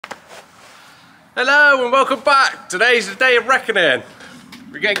Hello and welcome back. Today's the day of reckoning.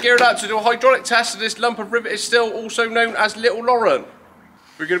 We're getting geared up to do a hydraulic test of this lump of riveted steel, also known as Little Lauren.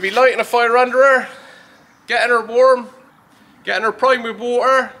 We're going to be lighting a fire under her, getting her warm, getting her primed with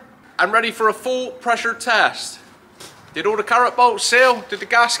water, and ready for a full pressure test. Did all the carrot bolts seal? Did the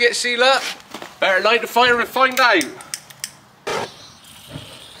gasket seal up? Better light the fire and find out.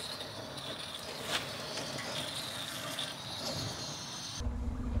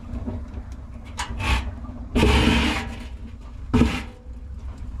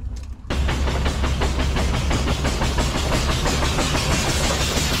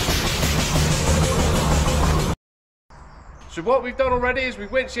 So what we've done already is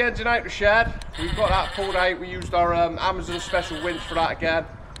we've winched the engine out the shed. We've got that pulled out. We used our Amazon special winch for that again.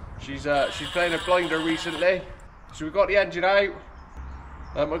 She's playing a blinder recently. So we've got the engine out.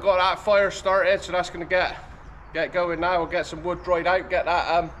 We've got that fire started, so that's going to get going now. We'll get some wood dried out, get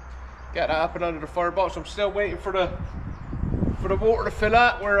that up and under the firebox. I'm still waiting for the water to fill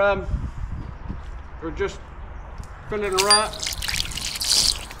up. We're just filling her up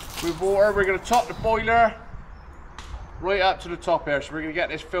with water. We're going to top the boiler right up to the top here, so we're going to get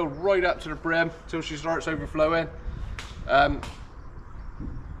this filled right up to the brim until she starts overflowing.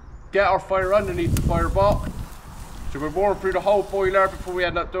 Get our fire underneath the firebox, so we're warm through the whole boiler before we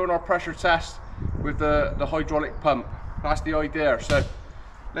end up doing our pressure test with the hydraulic pump. That's the idea. So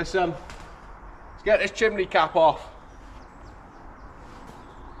let's get this chimney cap off.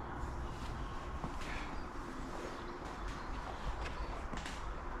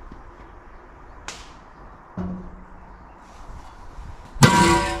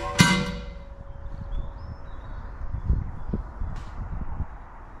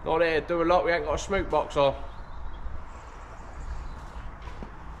 Not here to do a lot, we ain't got a smoke box on.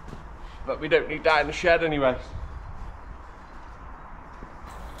 But we don't need that in the shed anyway.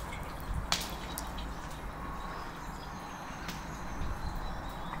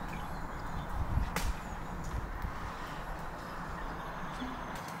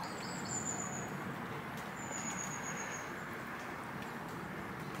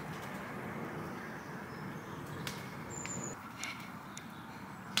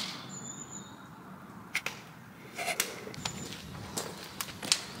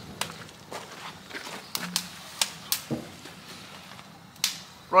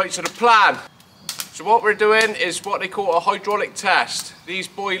 Right, so the plan. So what we're doing is what they call a hydraulic test. These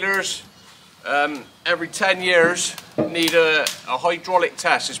boilers, every 10 years, need a hydraulic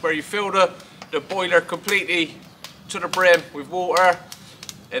test. It's where you fill the boiler completely to the brim with water,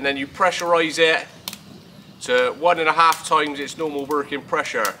 and then you pressurize it to 1.5 times its normal working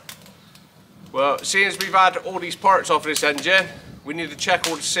pressure. Well, seeing as we've had all these parts off this engine, we need to check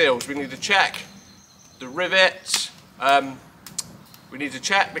all the seals. We need to check the rivets, we need to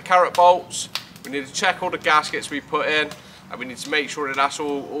check the carrot bolts, we need to check all the gaskets we put in, and we need to make sure that that's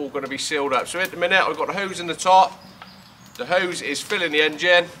all going to be sealed up. So at the minute I've got the hose in the top. The hose is filling the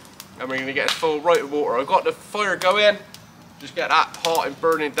engine, and we're going to get it full right with water. I've got the fire going, just get that hot and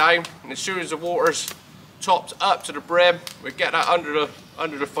burning down, and as soon as the water's topped up to the brim, we get that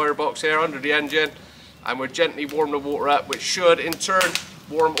under the firebox here, under the engine, and we'll gently warm the water up, which should in turn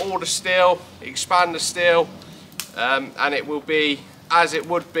warm all the steel, expand the steel, and it will be as it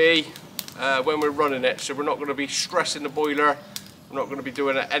would be when we're running it. So we're not going to be stressing the boiler, we're not going to be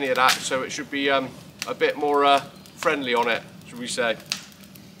doing any of that, so it should be a bit more friendly on it, should we say.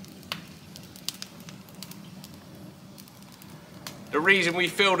 The reason we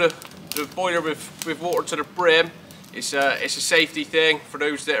fill the boiler with water to the brim is it's a safety thing for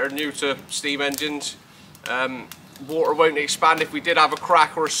those that are new to steam engines. Water won't expand if we did have a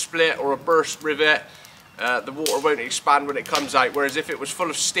crack or a split or a burst rivet. The water won't expand when it comes out, whereas if it was full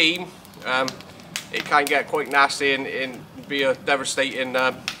of steam, it can get quite nasty and be a devastating,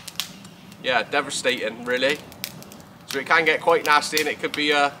 devastating really. So it can get quite nasty, and it could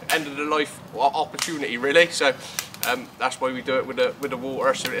be a end of the life opportunity really. So that's why we do it with the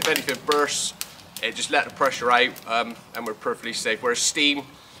water. So if anything bursts, it just let the pressure out, and we're perfectly safe. Whereas steam,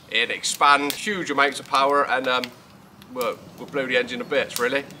 it expands huge amounts of power, and will blow the engine to bits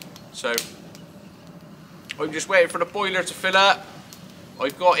really. So I'm just waiting for the boiler to fill up.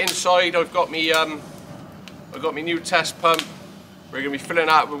 I've got inside, I've got me new test pump. We're going to be filling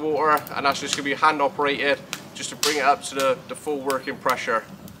that with water, and that's just going to be hand operated just to bring it up to the full working pressure.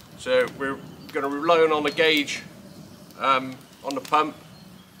 So we're going to rely on the gauge on the pump,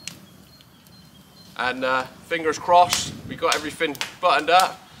 and fingers crossed we got everything buttoned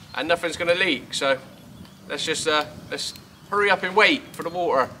up and nothing's going to leak. So let's just let's hurry up and wait for the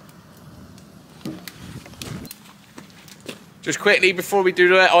water. Just quickly before we do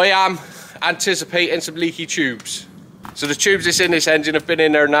that, I am anticipating some leaky tubes. So the tubes that's in this engine have been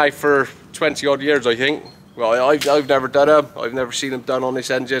in there now for 20 odd years, I think. Well, I've never done them. I've never seen them done on this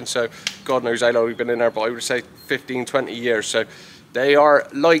engine, so God knows how long we've been in there, but I would say 15, 20 years. So they are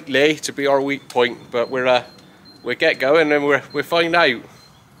likely to be our weak point, but we'll get going and we'll find out.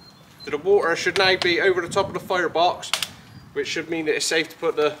 So the water should now be over the top of the firebox, which should mean that it's safe to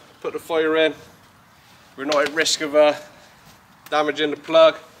put the fire in. We're not at risk of damaging the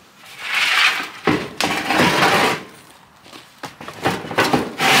plug.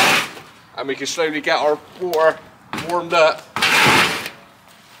 And we can slowly get our water warmed up.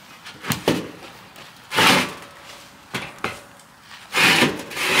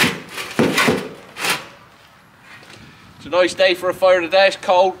 It's a nice day for a fire today. It's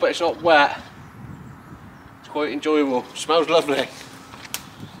cold, but it's not wet. It's quite enjoyable. Smells lovely.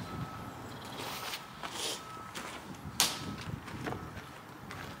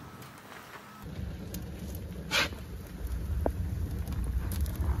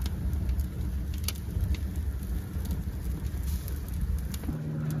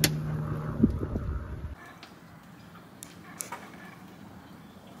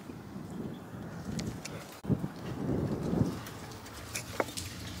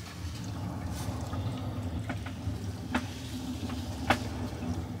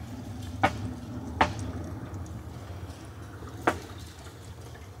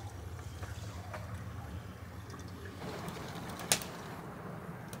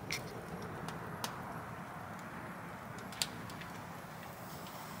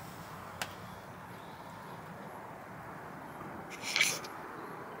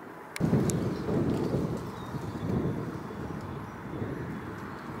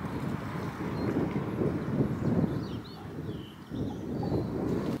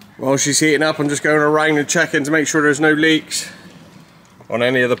 While she's heating up, I'm just going around and checking to make sure there's no leaks on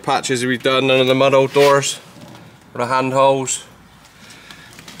any of the patches we've done, none of the mud hole doors or the hand holes.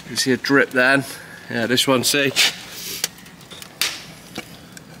 You can see a drip then. Yeah, this one, see?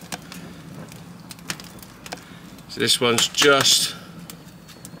 So this one's just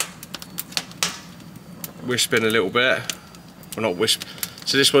wisping a little bit. Well, not wisp.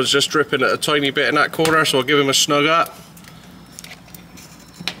 So this one's just dripping at a tiny bit in that corner, so I'll give him a snug up.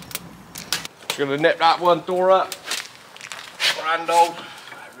 Just going to nip that one door up, or handle,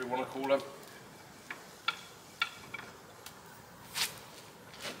 whatever you want to call them.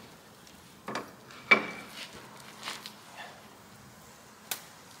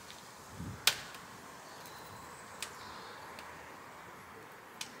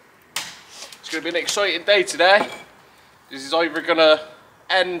 It's going to be an exciting day today. This is either going to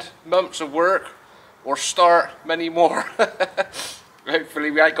end months of work or start many more.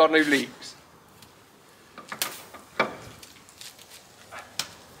 Hopefully we ain't got no leaks.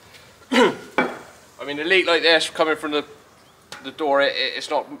 I mean, a leak like this coming from the door, it's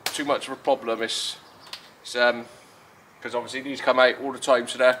not too much of a problem. It's because obviously these come out all the time,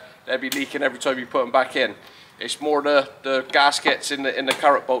 so they'll be leaking every time you put them back in. It's more the gaskets in the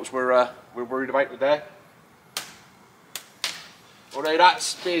carrot bolts we're worried about today. Although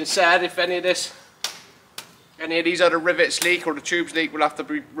that's being said, if any of these other rivets leak or the tubes leak, we'll have to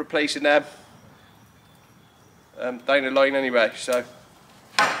be replacing them down the line anyway. So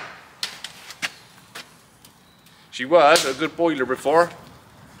she was a good boiler before.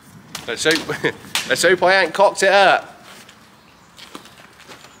 Let's hope I ain't cocked it up.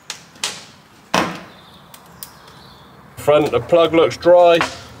 Front, the plug looks dry.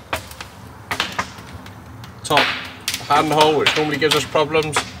 Top hand hole, which normally gives us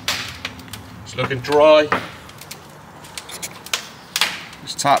problems, it's looking dry.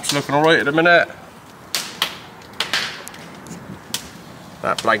 This tap's looking alright at the minute.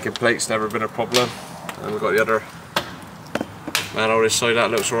 That blanket plate's never been a problem. And we've got the other manhole this side,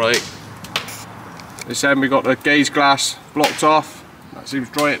 that looks alright. This end we got the gauge glass blocked off, that seems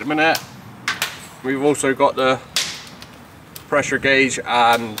dry at the minute. We've also got the pressure gauge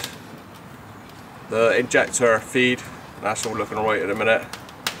and the injector feed, that's all looking alright at the minute.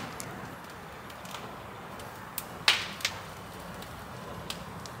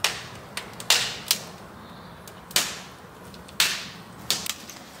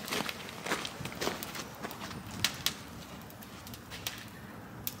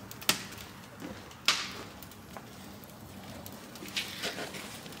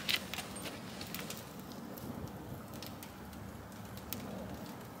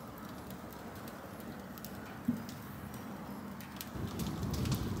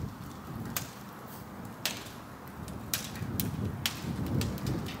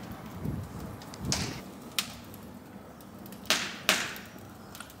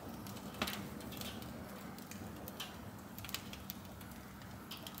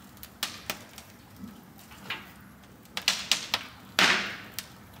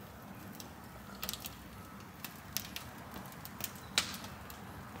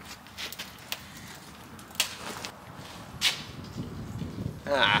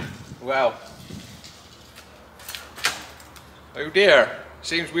 Well. Oh dear,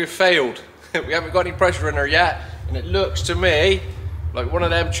 seems we've failed. We haven't got any pressure in there yet, and it looks to me like one of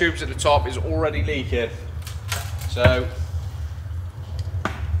them tubes at the top is already leaking. So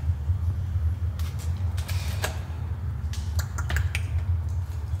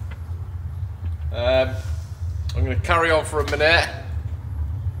I'm going to carry on for a minute,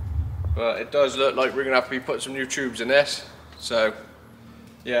 but it does look like we're going to have to be putting some new tubes in this. So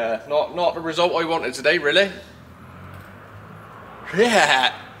yeah, not the result I wanted today, really.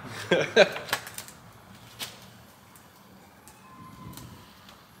 Yeah.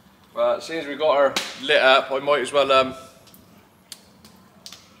 Well, as soon as we got her lit up, I might as well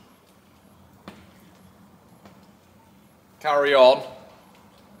carry on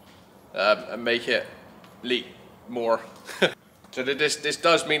and make it leak more. So this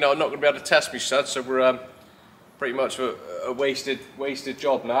does mean I'm not going to be able to test my studs, so we're pretty much a wasted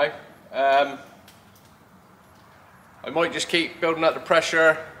job now. I might just keep building up the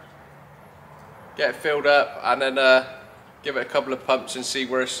pressure, get it filled up, and then give it a couple of pumps and see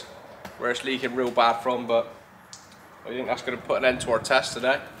where it's leaking real bad from. But I think that's going to put an end to our test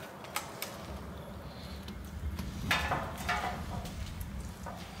today.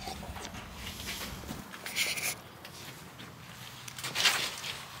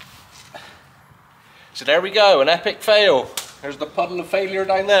 So there we go, an epic fail. There's the puddle of failure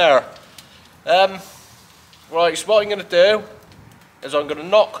down there. Right, so what I'm going to do is I'm going to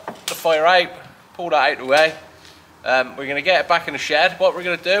knock the fire out, pull that out of the way. We're going to get it back in the shed. What we're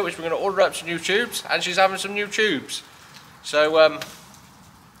going to do is we're going to order up some new tubes, and she's having some new tubes. So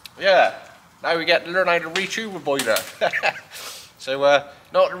yeah, now we get to learn how to retube a boiler. So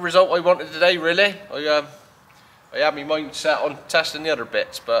not the result I wanted today, really. I had my mind set on testing the other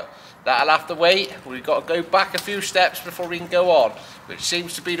bits, but that'll have to wait. We've got to go back a few steps before we can go on, which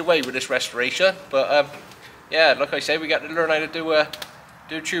seems to be the way with this restoration. But yeah, like I say, we got to learn how to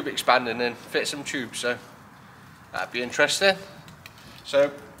do tube expanding and fit some tubes, so that'd be interesting. So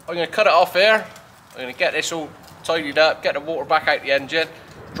I'm going to cut it off here. I'm going to get this all tidied up, get the water back out the engine,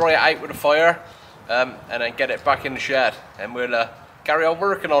 dry it out with a fire, and then get it back in the shed, and we'll carry on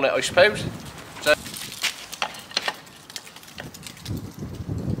working on it, I suppose. So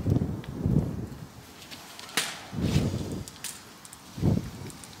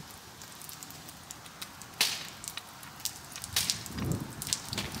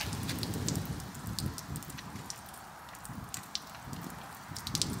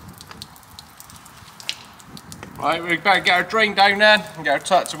right, we better get our drain down then and get her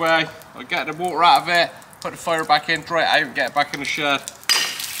tucked away. I'll get the water out of it, put the fire back in, dry it out and get it back in the shed.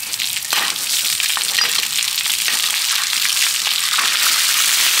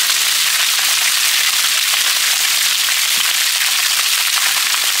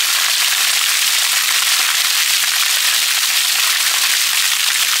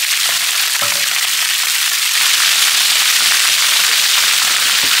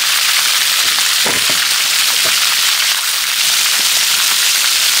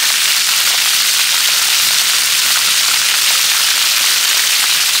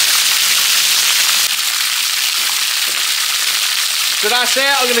 So that's it,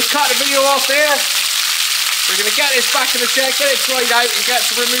 I'm going to cut the video off here. We're going to get this back in the shed, get it dried out and get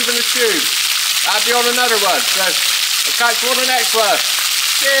to removing the tube. That'll be on another one. So I'll catch you on the next one.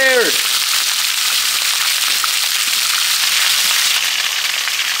 Cheers!